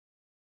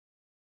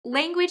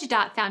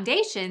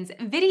Language.Foundation's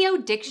Video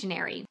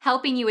Dictionary,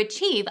 helping you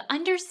achieve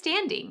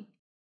understanding.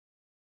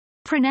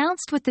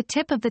 Pronounced with the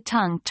tip of the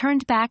tongue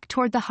turned back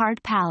toward the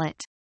hard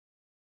palate.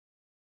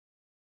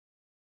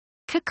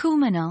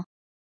 Cacuminal.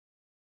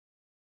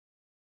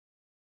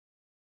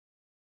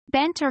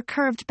 Bent or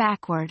curved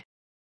backward.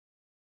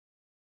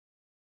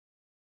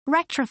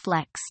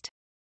 Retroflexed.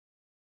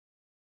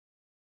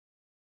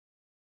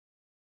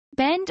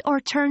 Bend or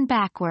turn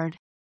backward.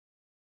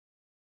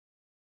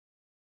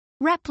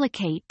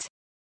 Replicate.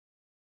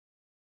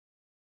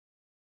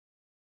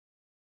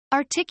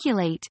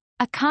 Articulate,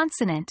 a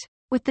consonant,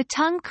 with the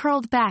tongue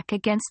curled back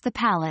against the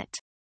palate.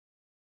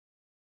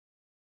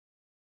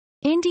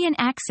 Indian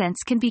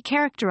accents can be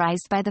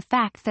characterized by the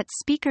fact that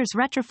speakers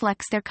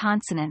retroflex their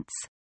consonants.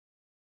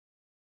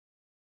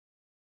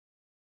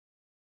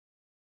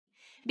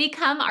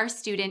 Become our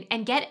student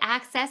and get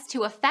access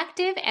to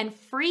effective and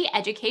free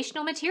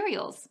educational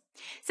materials.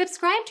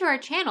 Subscribe to our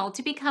channel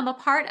to become a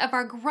part of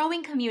our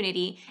growing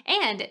community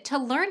and to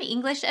learn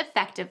English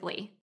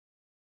effectively.